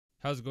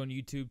How's it going,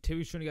 YouTube? Today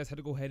we're showing you guys how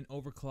to go ahead and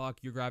overclock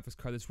your graphics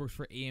card. This works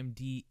for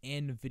AMD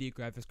and Nvidia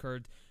graphics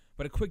cards.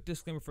 But a quick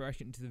disclaimer before I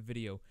get into the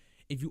video.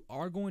 If you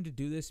are going to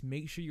do this,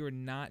 make sure you're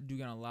not doing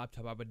it on a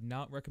laptop. I would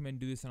not recommend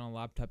doing this on a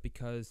laptop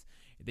because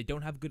they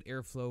don't have good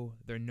airflow,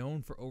 they're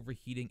known for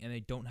overheating, and they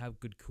don't have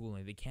good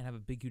cooling. They can't have a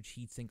big huge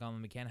heat sink on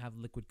them, they can't have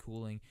liquid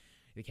cooling,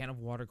 they can't have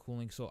water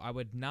cooling. So I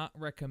would not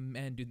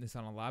recommend doing this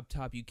on a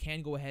laptop. You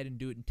can go ahead and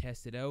do it and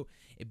test it out,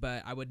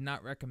 but I would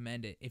not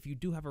recommend it. If you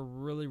do have a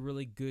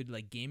really good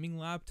like gaming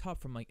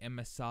laptop from like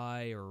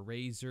MSI or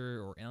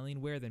Razer or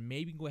Alienware, then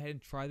maybe go ahead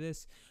and try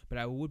this, but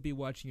I would be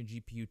watching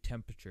your GPU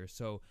temperature.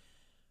 So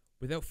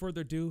without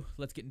further ado,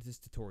 let's get into this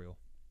tutorial.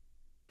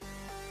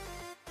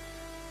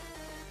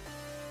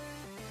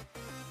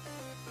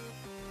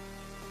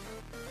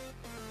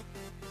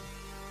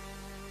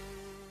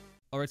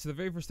 Alright, so the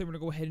very first thing we're going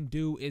to go ahead and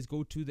do is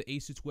go to the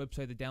ASUS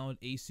website to download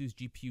ASUS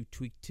GPU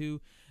Tweak II.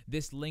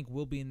 This link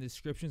will be in the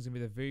description. It's going to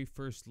be the very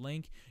first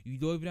link. You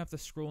don't even have to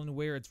scroll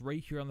anywhere. It's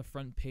right here on the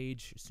front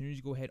page. As soon as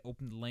you go ahead,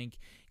 open the link,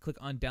 click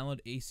on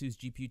download ASUS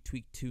GPU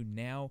Tweak II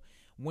now.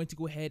 Once you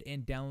go ahead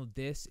and download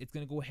this, it's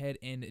going to go ahead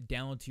and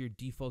download to your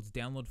defaults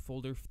download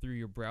folder through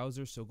your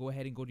browser. So go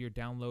ahead and go to your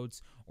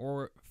downloads,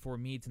 or for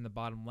me, it's in the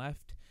bottom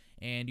left.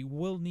 And you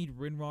will need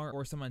WinRAR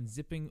or some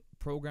unzipping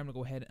program to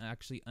go ahead and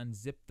actually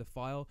unzip the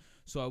file.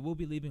 So I will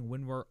be leaving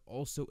WinRAR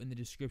also in the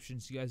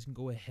description so you guys can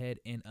go ahead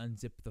and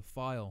unzip the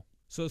file.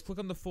 So let's click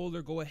on the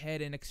folder, go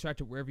ahead and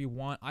extract it wherever you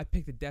want. I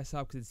picked the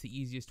desktop because it's the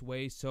easiest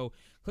way. So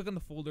click on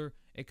the folder,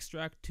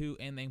 extract to,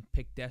 and then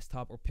pick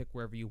desktop or pick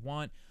wherever you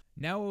want.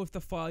 Now with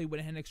the file you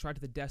went ahead and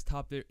extracted the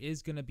desktop, there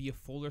is going to be a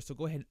folder. So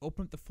go ahead and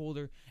open up the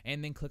folder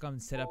and then click on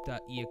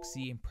setup.exe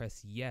and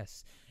press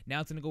yes. Now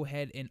it's going to go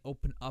ahead and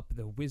open up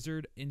the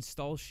wizard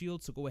install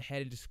shield. So go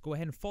ahead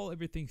and follow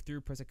everything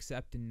through, press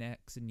accept and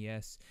next and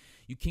yes.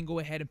 You can go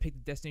ahead and pick the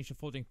destination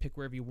folder and pick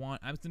wherever you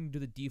want. I'm just going to do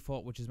the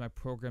default, which is my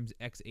program's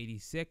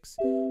x86.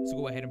 So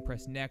go ahead and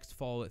press next,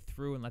 follow it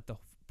through, and let the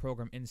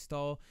program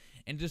install.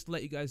 And just to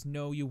let you guys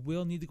know, you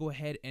will need to go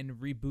ahead and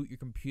reboot your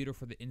computer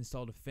for the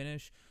install to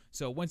finish.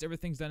 So once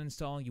everything's done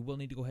installing, you will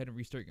need to go ahead and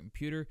restart your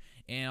computer,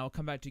 and I'll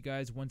come back to you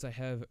guys once I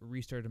have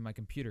restarted my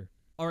computer.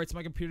 Alright, so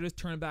my computer is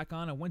turning back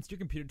on, and once your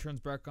computer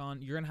turns back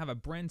on, you're going to have a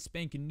brand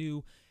spanking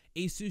new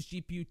ASUS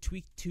GPU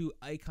Tweak II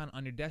icon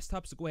on your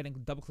desktop. So go ahead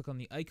and double click on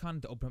the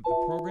icon to open up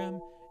the program.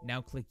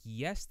 Now click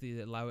yes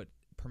to allow it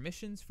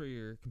permissions for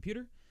your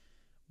computer.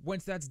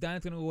 Once that's done,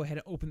 it's going to go ahead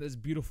and open this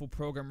beautiful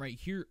program right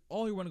here.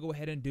 All you want to go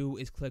ahead and do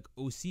is click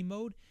OC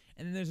mode,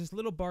 and then there's this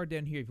little bar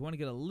down here. If you want to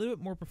get a little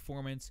bit more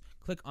performance,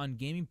 click on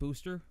Gaming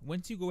Booster.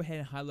 Once you go ahead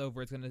and highlight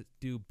over, it's going to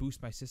do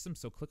Boost My System,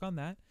 so click on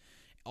that.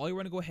 All you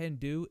want to go ahead and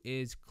do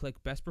is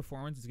click Best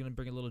Performance. It's going to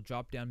bring a little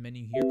drop-down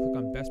menu here. Click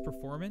on Best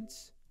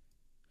Performance,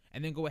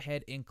 and then go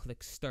ahead and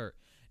click Start.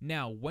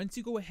 Now, once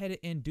you go ahead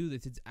and do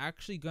this, it's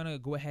actually going to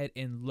go ahead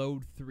and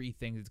load three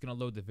things. It's going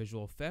to load the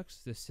visual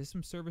effects, the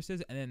system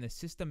services, and then the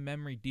system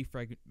memory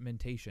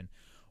defragmentation.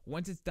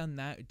 Once it's done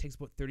that, it takes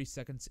about 30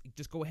 seconds.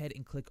 Just go ahead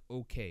and click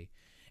OK.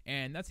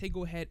 And that's how you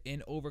go ahead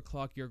and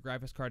overclock your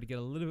graphics card to get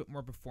a little bit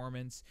more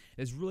performance.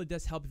 This really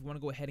does help if you want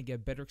to go ahead and get a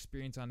better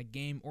experience on a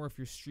game, or if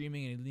you're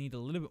streaming and you need a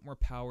little bit more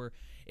power.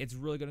 It's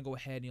really going to go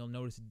ahead and you'll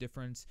notice a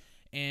difference.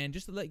 And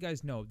just to let you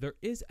guys know, there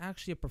is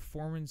actually a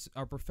performance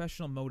or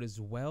professional mode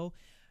as well.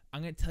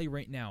 I'm going to tell you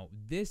right now,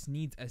 this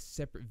needs a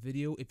separate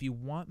video. If you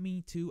want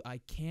me to, I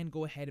can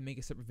go ahead and make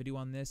a separate video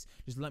on this.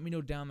 Just let me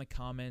know down in the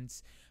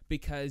comments,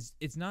 because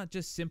it's not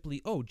just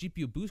simply, oh,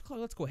 GPU boost clock,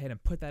 let's go ahead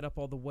and put that up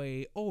all the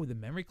way. Oh, the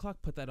memory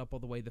clock, put that up all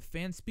the way. The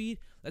fan speed,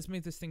 let's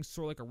make this thing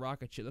soar like a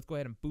rocket ship. Let's go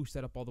ahead and boost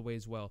that up all the way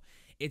as well.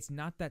 It's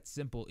not that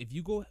simple. If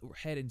you go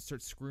ahead and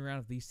start screwing around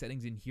with these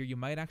settings in here, you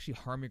might actually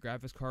harm your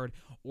graphics card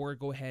or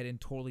go ahead and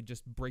totally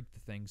just break the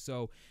thing.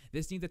 So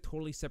this needs a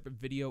totally separate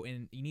video,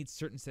 and you need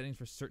certain settings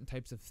for certain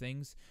types of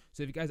things.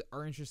 So if you guys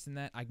are interested in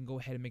that, I can go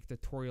ahead and make a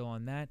tutorial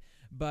on that.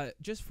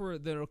 But just for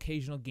the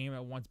occasional gamer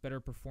that wants better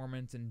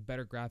performance and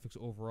better graphics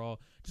overall,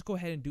 just go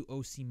ahead and do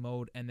OC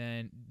mode and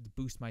then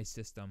Boost My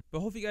System. But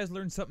hopefully you guys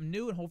learned something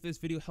new, and hopefully this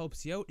video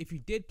helps you out. If you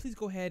did, please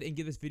go ahead and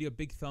give this video a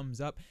big thumbs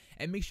up,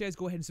 and make sure you guys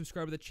go ahead and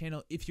subscribe to the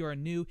channel if you are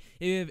new.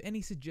 If you have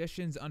any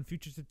suggestions on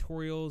future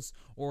tutorials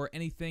or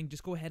anything,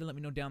 just go ahead and let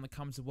me know down in the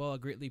comments as well. I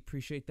greatly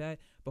appreciate that.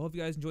 But hope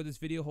you guys enjoyed this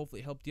video.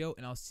 Hopefully it helped you out,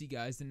 and I'll see you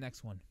guys in the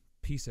next one.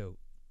 Peace out.